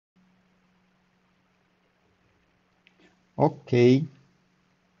Okay,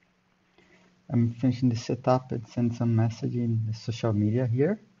 I'm finishing the setup and send some message in the social media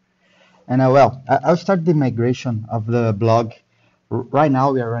here. And I'll start the migration of the blog. Right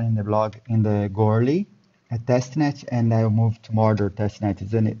now we are running the blog in the Goerli testnet, and I'll move to Mordor testnet.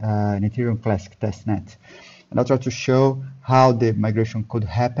 It's an Ethereum Classic testnet. And I'll try to show how the migration could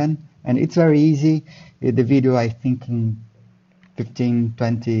happen. And it's very easy. The video, I think in 15,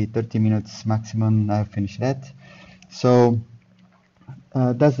 20, 30 minutes maximum, I'll finish that. So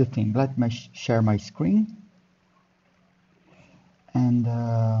that's the thing. Let me share my screen. And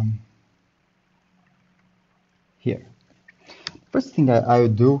here. First thing I will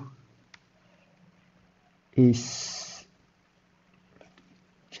do is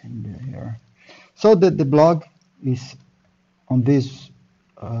change here. So the blog is on this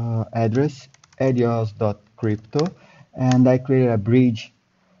address, eddieoz.crypto, and I created a bridge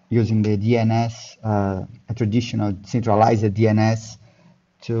using the DNS, a traditional centralized DNS,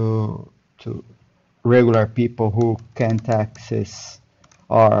 to regular people who can't access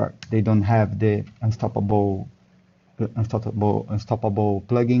or they don't have the unstoppable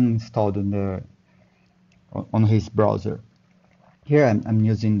plugin installed on his browser. Here I'm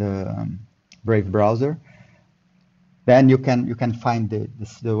using the Brave browser. Then you can find the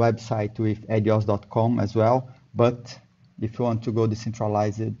website with eddieoz.com as well. But if you want to go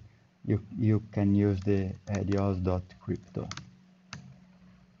decentralized, you can use the eddieoz.crypto.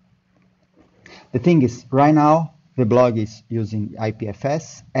 The thing is, right now the blog is using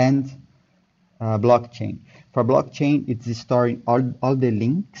ipfs and blockchain. For blockchain, it's storing all the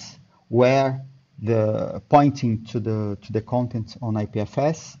links where the pointing to the content on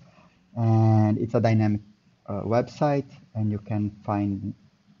ipfs, and it's a dynamic website, and you can find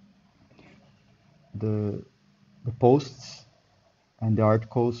the posts and the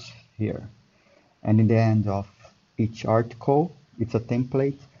articles here. And in the end of each article, it's a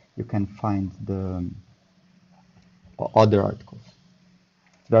template. You can find the other articles.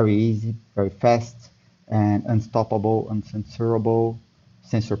 It's very easy, very fast, and unstoppable, uncensorable,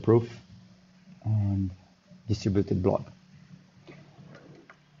 censor-proof, and distributed blog.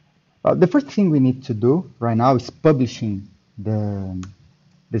 The first thing we need to do right now is publishing the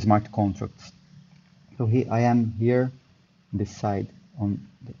smart contracts. So here I am here, this side on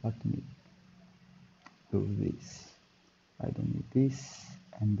the, let me do this. I don't need this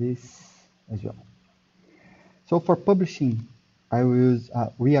and this as well. So for publishing,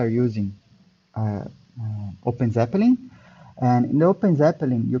 we are using OpenZeppelin, and in the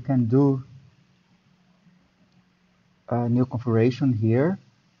OpenZeppelin you can do a new configuration here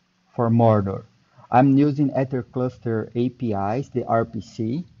for Mordor. I'm using Ether Cluster APIs, the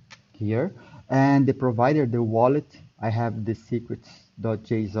RPC here, and the provider, the wallet, I have the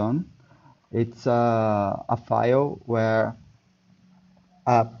secrets.json. It's a file where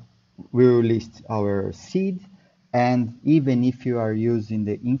we will list our seed, and even if you are using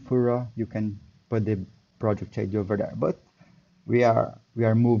the Infura, you can put the project ID over there. But we are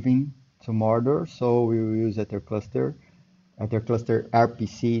moving to Mordor, so we will use Ether Cluster. Ether Cluster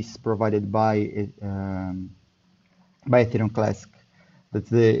RPC is provided by Ethereum Classic. That's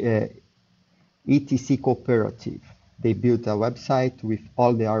the ETC cooperative. They built a website with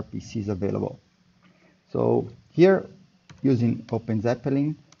all the RPCs available. So here, using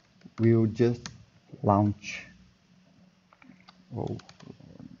OpenZeppelin, we will just launch.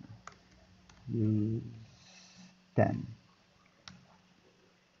 Use 10.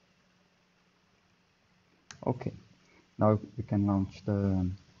 Okay. Now we can launch the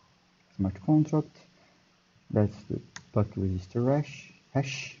smart contract. That's the block register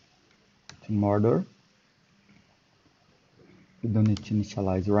hash to Mordor. We don't need to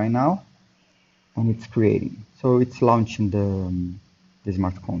initialize right now, and it's creating. So it's launching the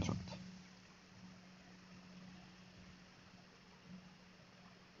smart contract.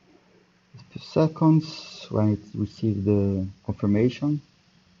 A few seconds. When it receives the confirmation,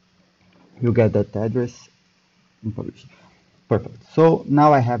 you get that address and publish. Perfect. So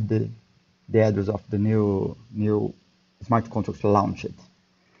now I have the address of the new smart contract launched.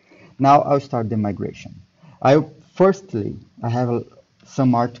 Now I'll start the migration. Firstly, I have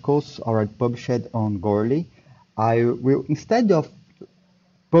some articles already published on Goerli. I will, instead of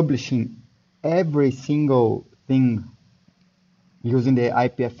publishing every single thing using the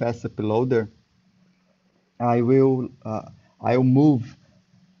ipfs uploader, I'll move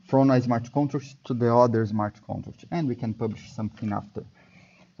from a smart contract to the other smart contract, and we can publish something after.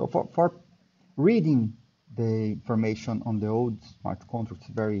 So for reading the information on the old smart contracts,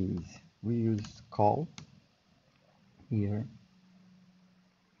 very easy. We use call here,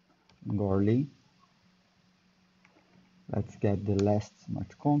 Goerli. Let's get the last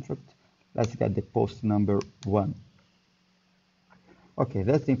smart contract. Let's get the post number 1. Okay,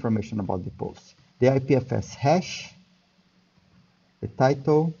 that's the information about the post. The ipfs hash, the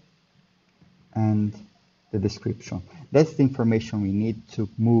title, and the description. That's the information we need to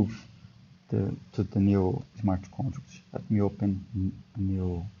move to the new smart contract. Let me open a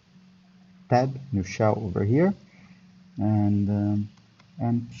new tab, new shell over here, and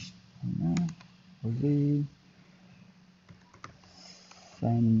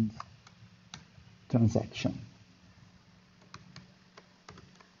send transaction.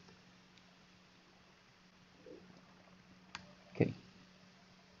 Okay.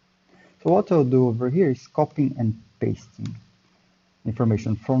 So what I'll do over here is copying and pasting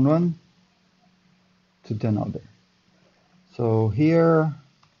information from one to the another. So here,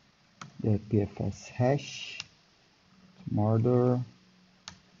 the PFS hash, Mordor,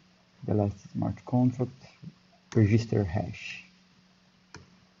 the last smart contract, register hash,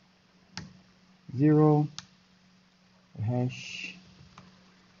 0, the hash,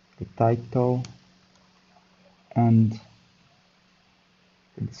 the title, and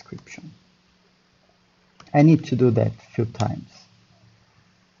the description. I need to do that a few times.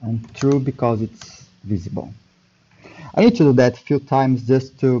 And true because it's visible. I need to do that a few times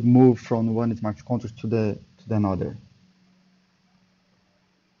just to move from one smart contract to the another.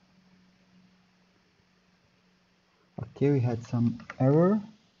 Okay, we had some error.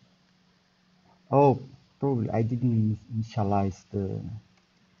 Oh, probably I didn't initialize the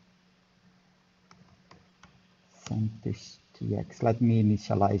CentistX. Let me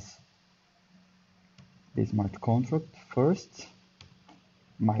initialize the smart contract first.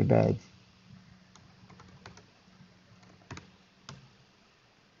 My bad.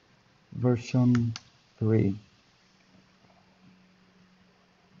 Version 3.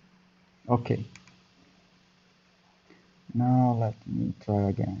 Okay. Now let me try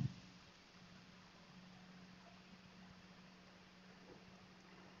again.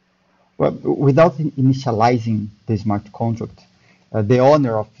 Well, without initializing the smart contract, the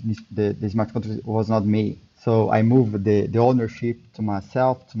owner of the smart contract was not me. So I moved the ownership to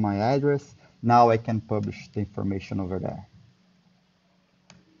myself, to my address. Now I can publish the information over there.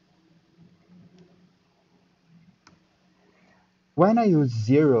 When I use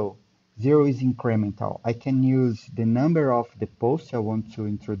 0, 0 is incremental. I can use the number of the posts I want to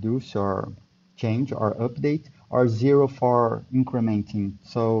introduce or change or update, or 0 for incrementing.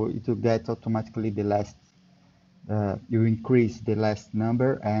 So it will get automatically the last, you increase the last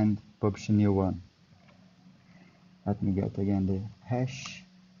number and publish a new one. Let me get again the hash.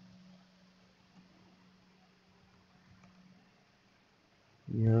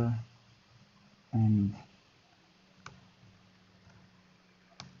 Here and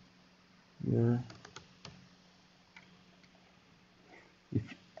here. If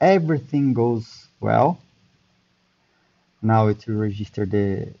everything goes well, now it will register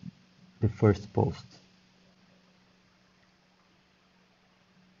the first post.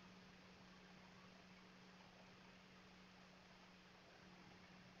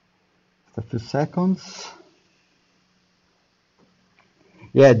 Just a few seconds.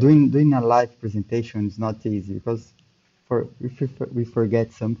 Yeah, doing a live presentation is not easy because if we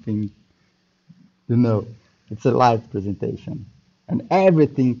forget something, it's a live presentation and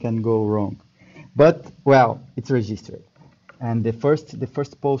everything can go wrong. But well, it's registered. And the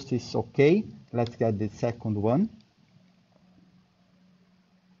first post is okay. Let's get the second one.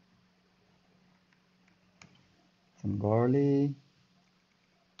 Some Goerli.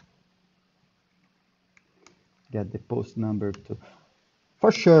 Get the post number to.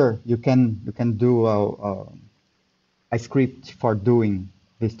 For sure, you can do a script for doing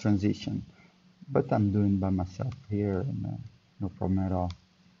this transition, but I'm doing by myself here, and no problem at all.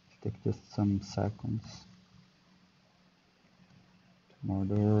 Take just some seconds.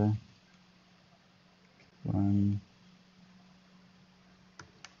 Mordor 1.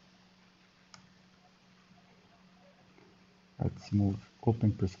 Let's move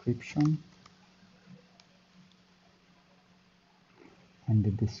open prescription and the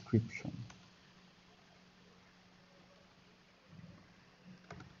description.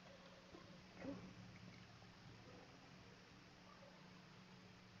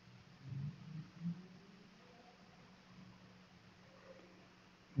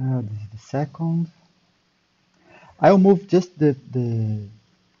 Now this is the second. I'll move just the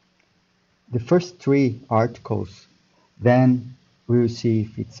first 3 articles, then we will see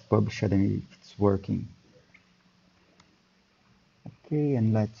if it's published and if it's working. Okay,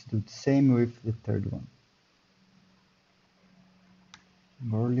 and let's do the same with the third one.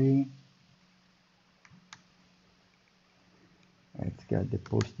 Goerli. get the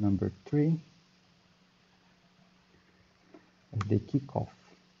post number 3 as the kickoff.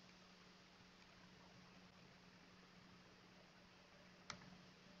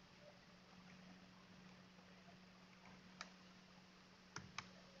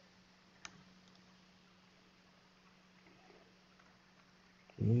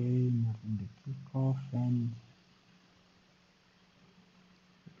 Okay, moving the kickoff and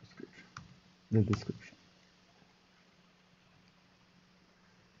the description.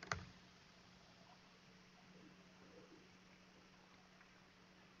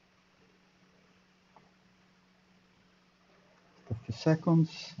 A few seconds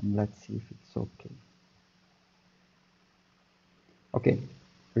and let's see if it's okay. Okay,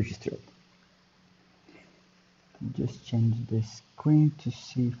 registered. Just change the screen to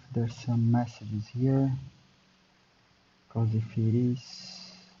see if there's some messages here, because if it is,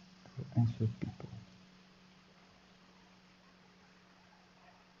 I'll answer people.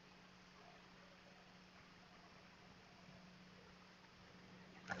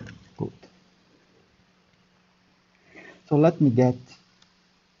 Good. So let me get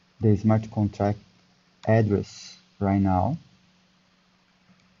the smart contract address right now.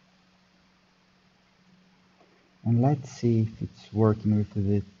 And let's see if it's working with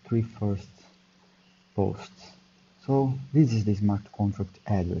the 3 first posts. So this is the smart contract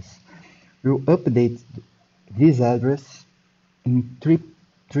address. We'll update this address in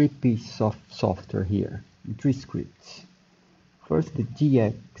three pieces of software here, in 3 scripts. First, the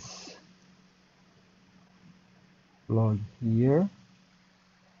GX log here.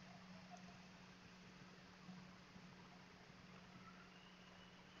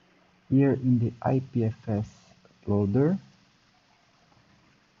 Here in the ipfs loader,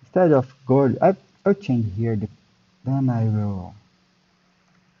 instead of Goerli, I'll change here, then I will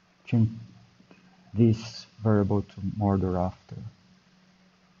change this variable to Mordor after.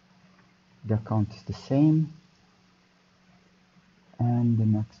 The account is the same, and the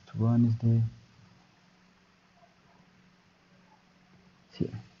next one is the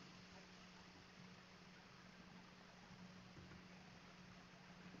here.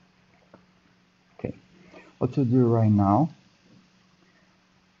 Okay, what to do right now?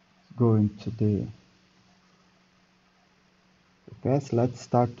 Go into the IPFS. Let's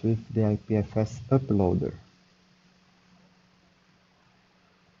start with the IPFS uploader.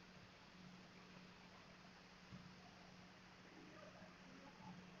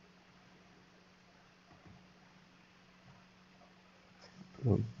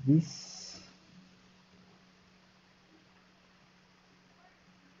 Upload this.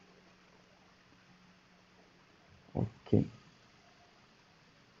 Okay.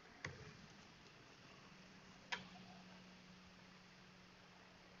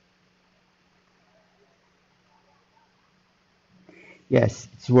 Yes,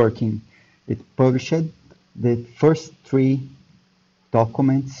 it's working. It published the first 3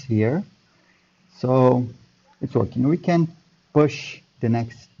 documents here. So it's working. We can push the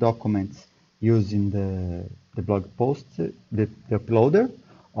next documents using the blog post, the uploader,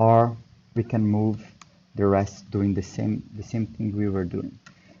 or we can move the rest doing the same thing we were doing.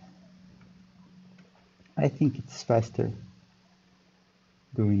 I think it's faster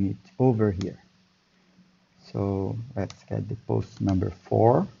doing it over here. So let's get the post number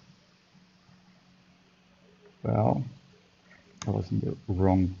 4. Well, I was in the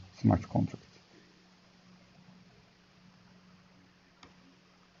wrong smart contract.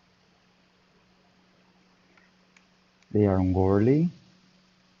 They are on Goerli.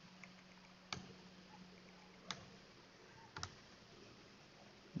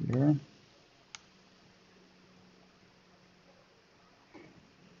 Here.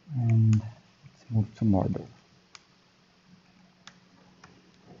 And let's move to Mordor.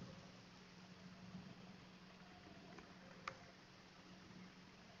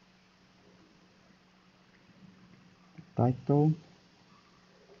 Title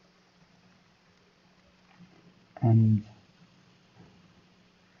and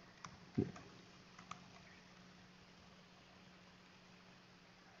here.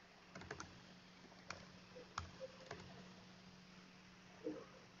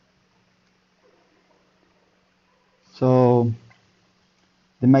 So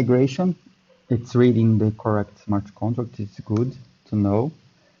the migration, it's reading the correct smart contract. It's good to know.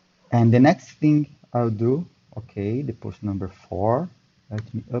 And the next thing I'll do, okay, the post number 4.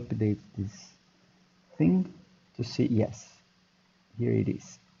 Let me update this thing to see, yes, here it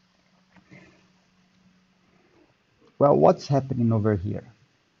is. Well, what's happening over here?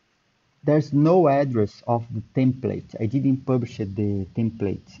 There's no address of the template. I didn't publish the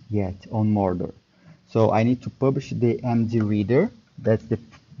template yet on Mordor. So I need to publish the MD reader That's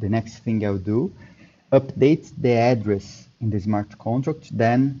the next thing I'll do. Update the address in the smart contract,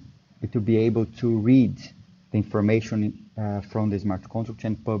 then it will be able to read the information from the smart contract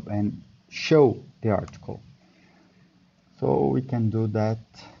and show the article. So we can do that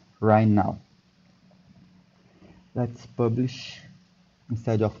right now. Let's publish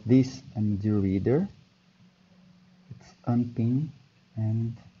instead of this MD reader. Let's unpin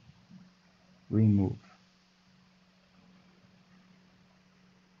and remove.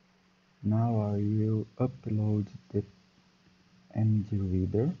 Now I will upload the MD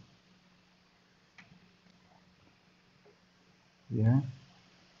reader here.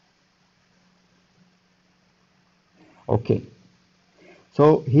 Okay,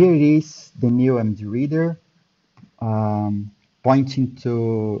 so here is the new MD reader pointing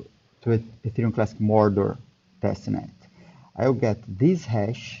to Ethereum Classic Mordor testnet. I'll get this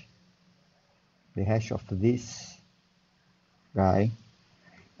hash, the hash of this guy,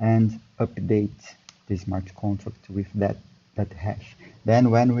 and update the smart contract with that hash.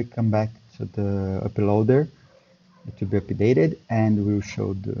 Then when we come back to the uploader, it will be updated and we'll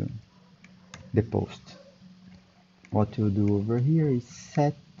show the post. What we'll do over here is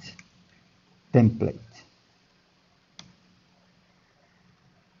set template.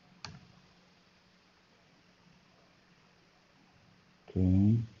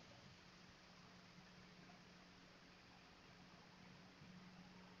 Okay.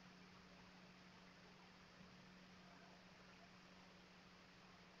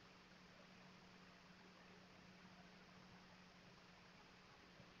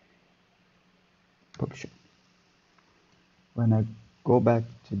 Publish it. When I go back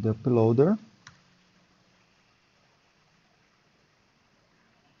to the uploader,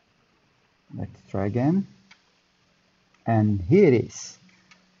 let's try again. And here it is.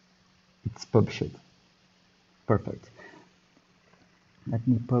 It's published. Perfect. Let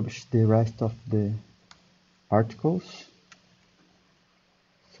me publish the rest of the articles.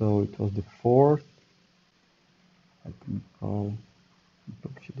 So it was the 4th. Let me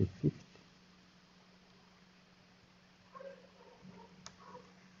publish the 5th.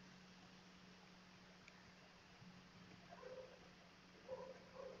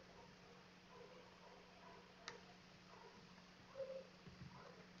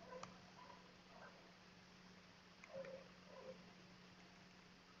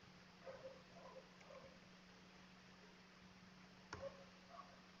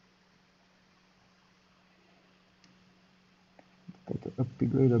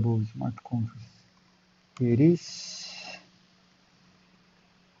 Upgradable smart contracts. Here it is.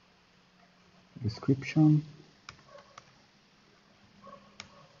 Description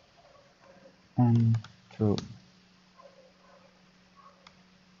and throw.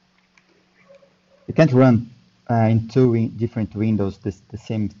 You can't run in two different windows the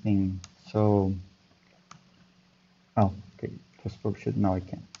same thing. So, oh, okay, it was published. Now I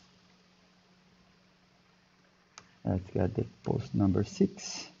can. Let's get the post number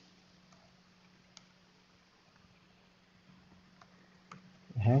 6.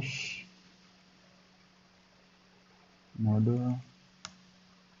 Hash Mordor.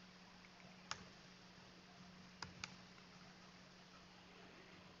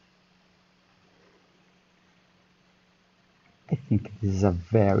 I think this is a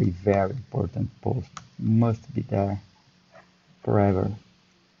very, very important post. Must be there forever.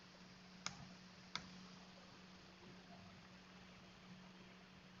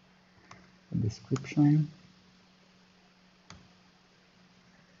 A description.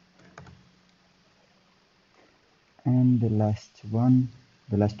 And the last one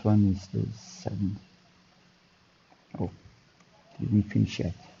is the 7th. Oh, didn't finish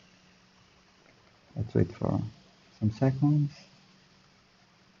yet. Let's wait for some seconds.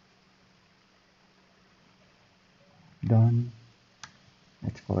 Done.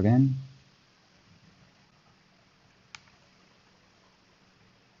 Let's go again.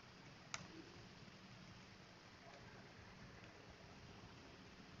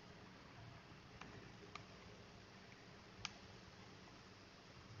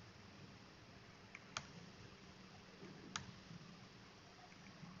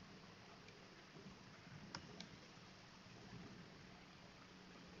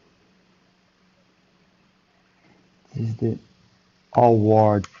 This is the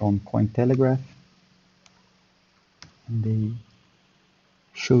award from Cointelegraph, and they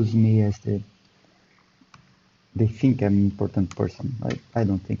shows me as they think I'm an important person. I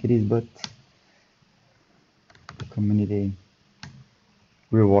don't think it is, but the community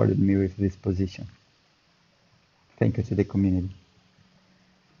rewarded me with this position. Thank you to the community.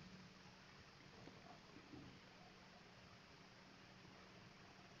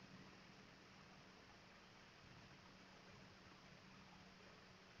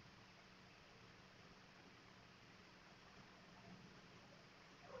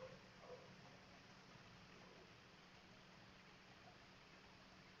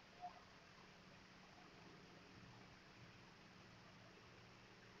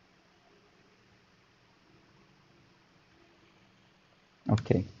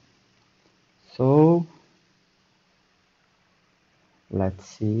 Okay, so let's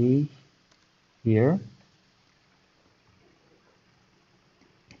see here.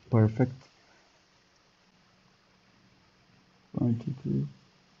 Perfect. 1, 2,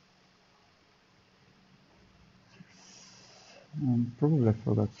 3. Probably I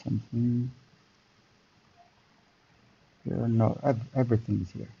forgot something. Here, no, everything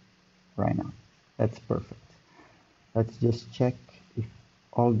is here right now. That's perfect. Let's just check if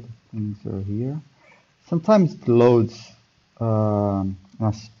all the things are here. Sometimes it loads in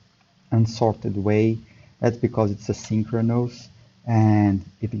a unsorted way. That's because it's asynchronous, and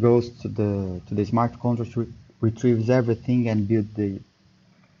it goes to the smart contract, retrieves everything, and build the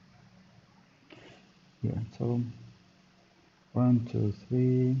here. So 1, 2,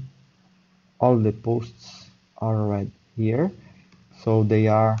 3. All the posts are right here, so they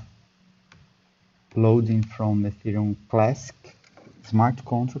are loading from Ethereum Classic smart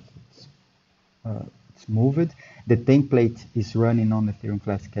contract. It's moved. The template is running on Ethereum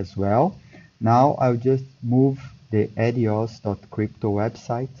Classic as well. Now I'll just move the eddieoz.crypto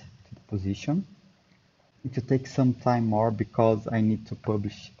website to the position. It will take some time more because I need to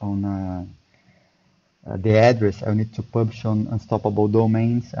publish on the address. I need to publish on Unstoppable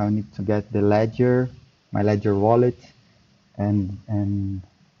Domains. I need to get the ledger, my ledger wallet, and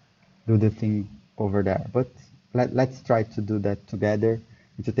do the thing over there. But let's try to do that together.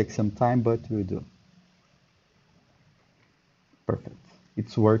 It will take some time, but we'll do. Perfect.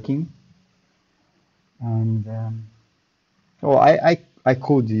 It's working. And oh, I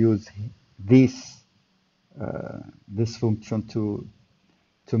could use this this function to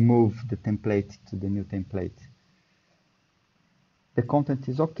move the template to the new template. The content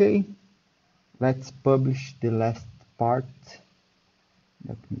is okay. Let's publish the last part.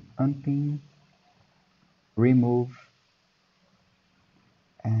 Let me unpin, remove,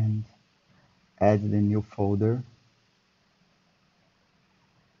 and add the new folder.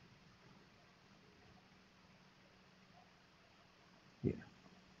 Here.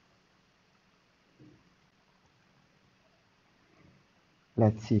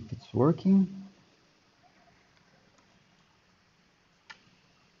 Let's see if it's working.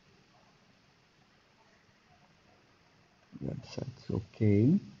 Website's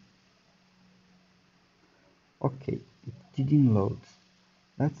okay. Okay, it didn't load.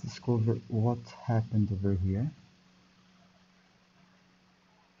 Let's discover what happened over here.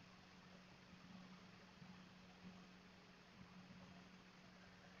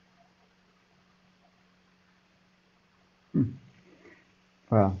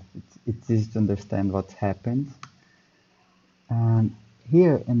 Well, it's easy to understand what happened. And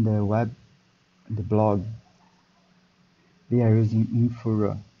here in the web, the blog, they are using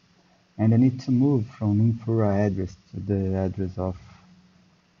Infura. And I need to move from Infura address to the address of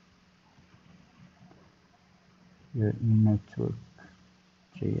here in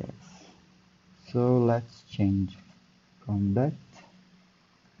network.js. So let's change from that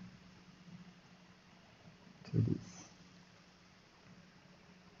to this.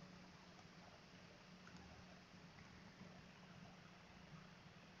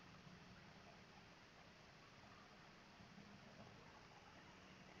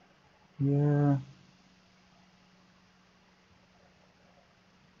 Here,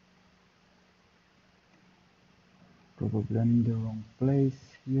 probably I'm in the wrong place,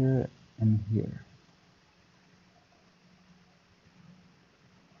 here and here.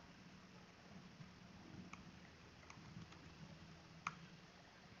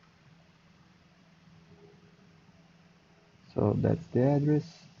 So that's the address,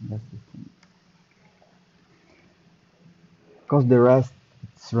 that's the thing. Because the rest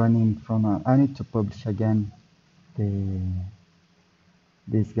it's running from I need to publish again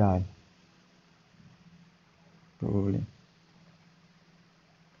this guy, probably.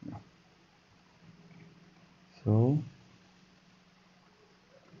 Yeah. So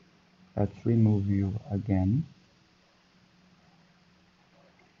let's remove you again.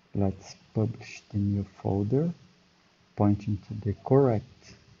 Let's publish the new folder pointing to the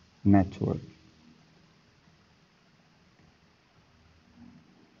correct network.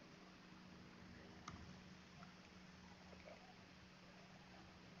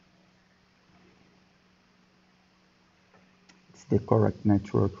 It's the correct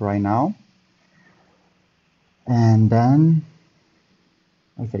network right now. And then,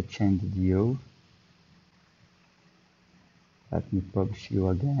 as I change the view, let me publish you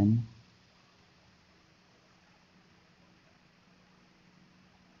again.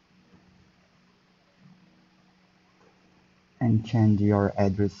 And change your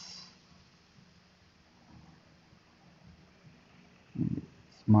address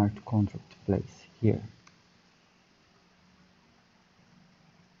smart contract place here.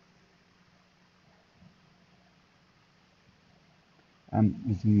 I'm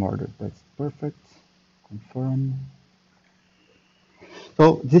using Mordor, that's perfect. Confirm.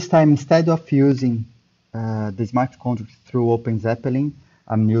 So this time, instead of using the smart contract through Open Zeppelin,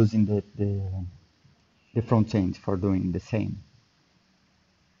 I'm using the front end for doing the same.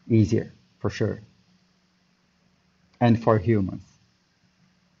 Easier, for sure. And for humans.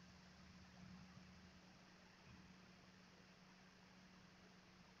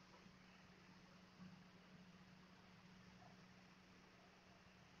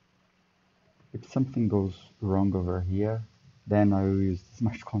 If something goes wrong over here, then I will use the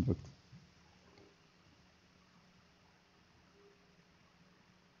smart contract.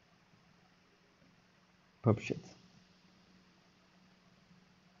 Publish it.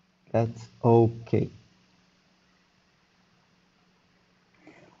 That's okay.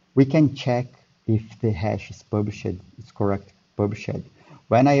 We can check if the hash is published, is correct published.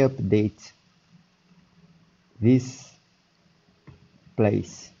 When I update this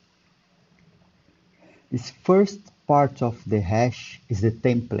place, this first part of the hash is the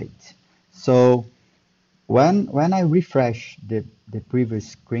template. So when I refresh the previous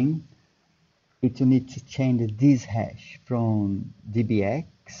screen, it will need to change this hash from DBX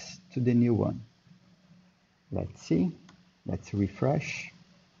to the new one. Let's see. Let's refresh.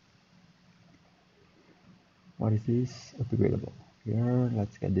 What is this? Upgradable. Here,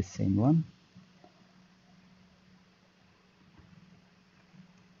 let's get the same one.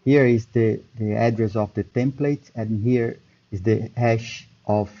 Here is the address of the template, and here is the hash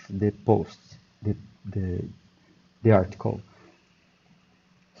of the post, the article.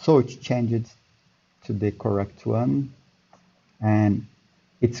 So it's changed to the correct one, and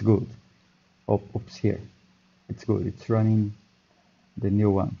it's good. Oops, here. It's good. It's running the new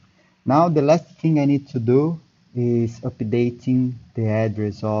one. Now the last thing I need to do is updating the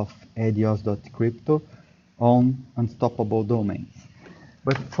address of eddieoz.crypto on unstoppable domains.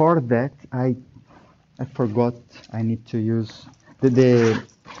 But for that, I forgot I need to use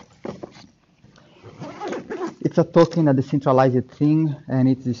it's a token, a decentralized thing, and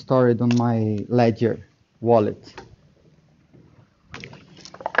it's stored on my Ledger wallet.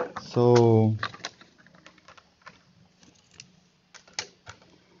 So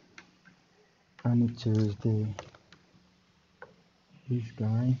I need to use this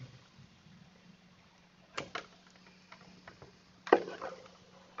guy.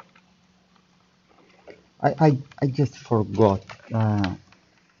 I just forgot. I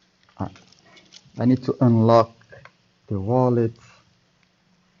need to unlock the wallet,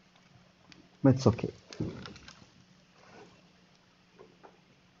 but it's okay.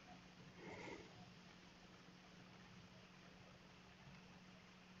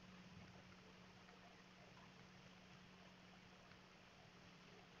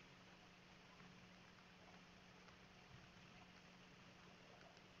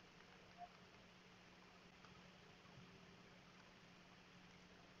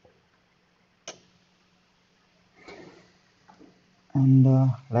 And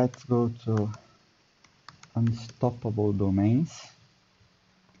let's go to unstoppable domains.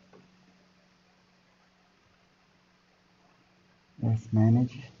 Let's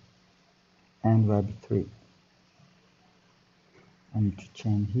manage and Web3. I need to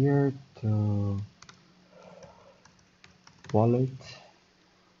change here to wallet.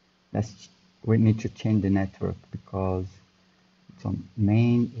 We need to change the network because it's on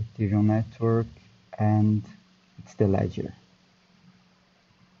main Ethereum network and it's the ledger.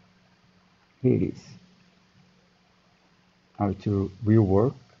 Here it is. How to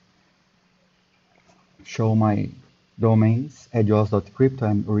rework, show my domains, eddieoz.crypto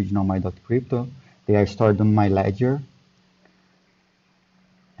and originalmy.crypto. They are stored on my ledger.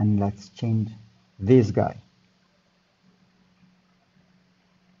 And let's change this guy.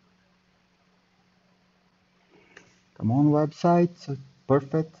 Come on, website. So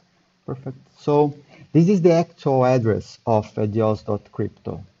perfect. So this is the actual address of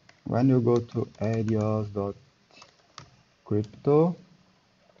eddieoz.crypto. When you go to eddieoz.crypto,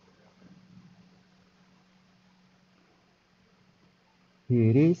 here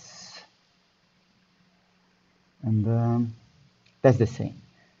it is, and that's the same.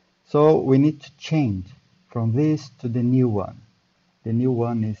 So we need to change from this to the new one. The new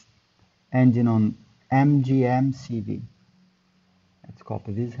one is ending on MGMCV. Let's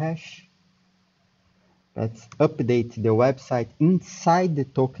copy this hash. Let's update the website inside the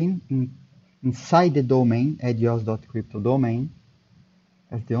token, inside the domain, eddieoz.crypto domain.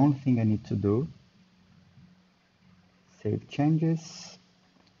 That's the only thing I need to do. Save changes.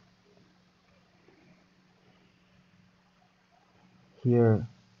 Here,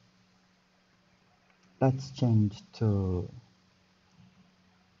 let's change to,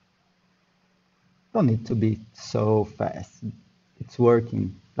 don't need to be so fast. It's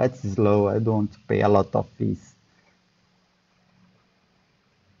working. Let's slow. I don't pay a lot of fees.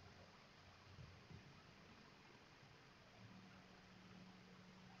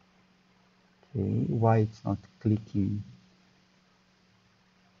 Okay, why it's not clicking?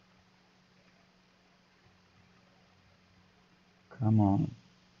 Come on.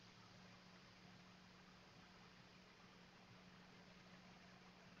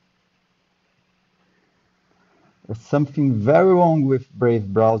 There's something very wrong with Brave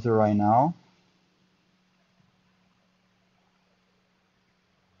browser right now.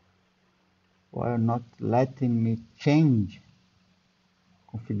 Why are not letting me change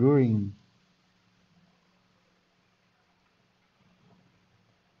configuring?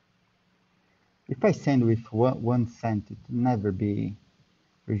 If I send with 1 cent, it will never be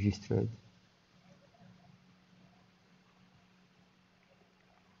registered.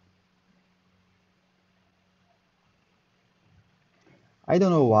 I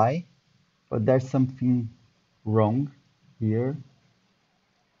don't know why, but there's something wrong here.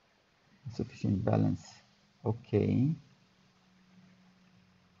 Insufficient balance. Okay.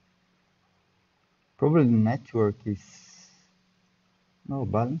 Probably the network is no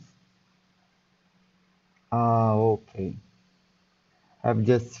balance. Ah, okay. I have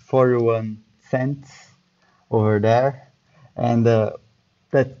just 41 cents over there, and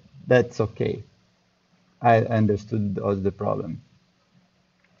that's okay. I understood all the problem.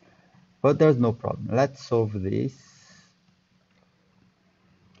 But there's no problem. Let's solve this.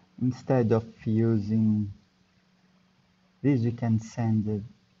 Instead of using this, we can send it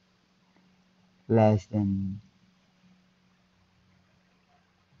less than.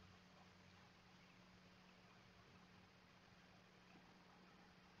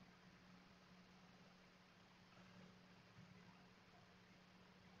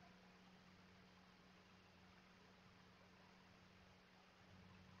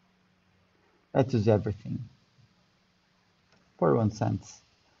 Let's use everything. 41 cents.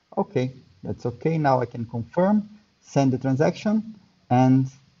 Okay, that's okay. Now I can confirm, send the transaction, and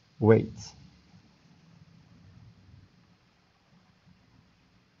wait.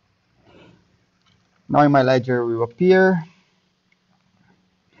 Now in my ledger will appear,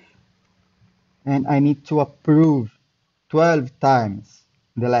 and I need to approve 12 times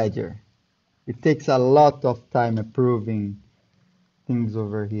the ledger. It takes a lot of time approving things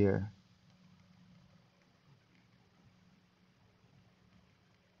over here.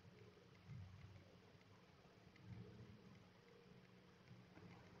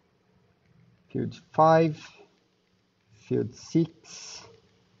 Field 5, field 6,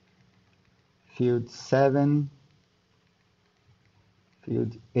 field 7,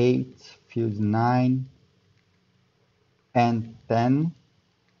 field 8, field 9, and 10.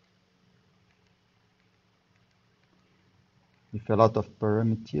 With a lot of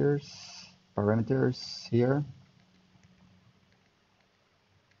parameters here.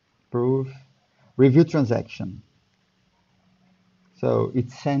 Approve. Review transaction. So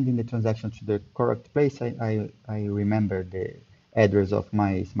it's sending the transaction to the correct place. I remember the address of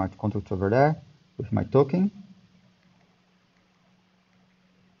my smart contract over there with my token.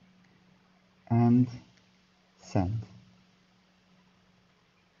 And send.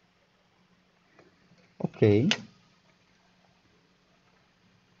 Okay.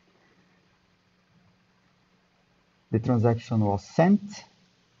 The transaction was sent.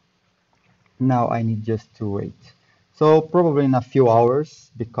 Now I need just to wait. So probably in a few hours,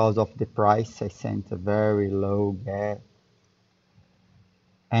 because of the price, I sent a very low gas.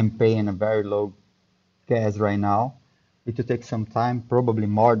 I'm paying a very low gas right now. It will take some time, probably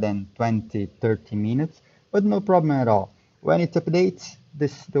more than 20, 30 minutes, but no problem at all. When it updates, the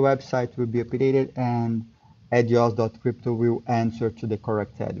website will be updated and eddieoz.crypto will answer to the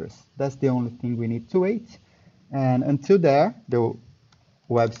correct address. That's the only thing we need to wait. And until there, the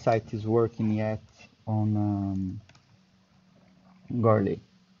website is working yet on Goerli,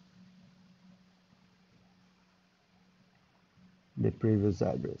 the previous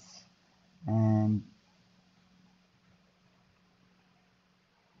address. And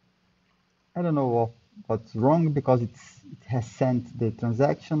I don't know what's wrong because it has sent the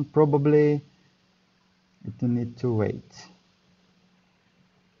transaction. Probably it will need to wait.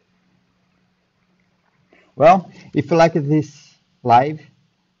 Well, if you like this live,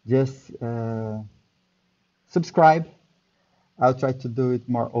 just subscribe. I'll try to do it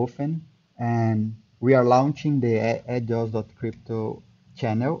more often. And we are launching the eddieoz.crypto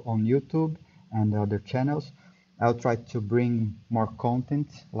channel on YouTube and other channels. I'll try to bring more content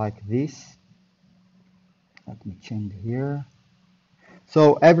like this. Let me change here.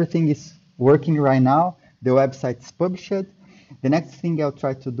 So everything is working right now. The website is published. The next thing I'll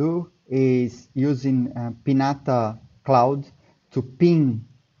try to do is using Pinata Cloud to ping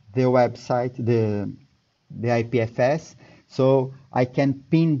the website, the ipfs, so I can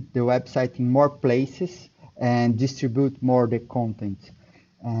pin the website in more places and distribute more the content.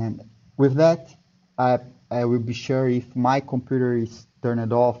 And with that, I will be sure if my computer is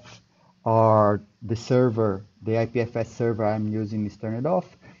turned off or the server, the ipfs server I'm using is turned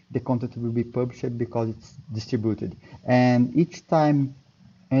off, the content will be published because it's distributed. And each time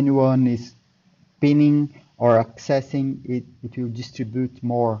anyone is pinning or accessing it, it will distribute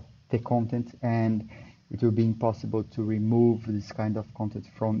more the content, and it will be impossible to remove this kind of content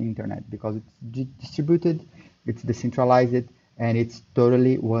from internet because it's distributed, it's decentralized, and it's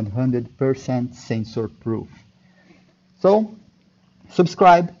totally 100% censor proof. So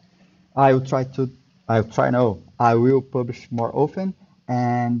subscribe. I will publish more often,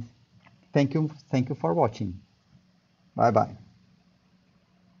 and thank you for watching. Bye bye.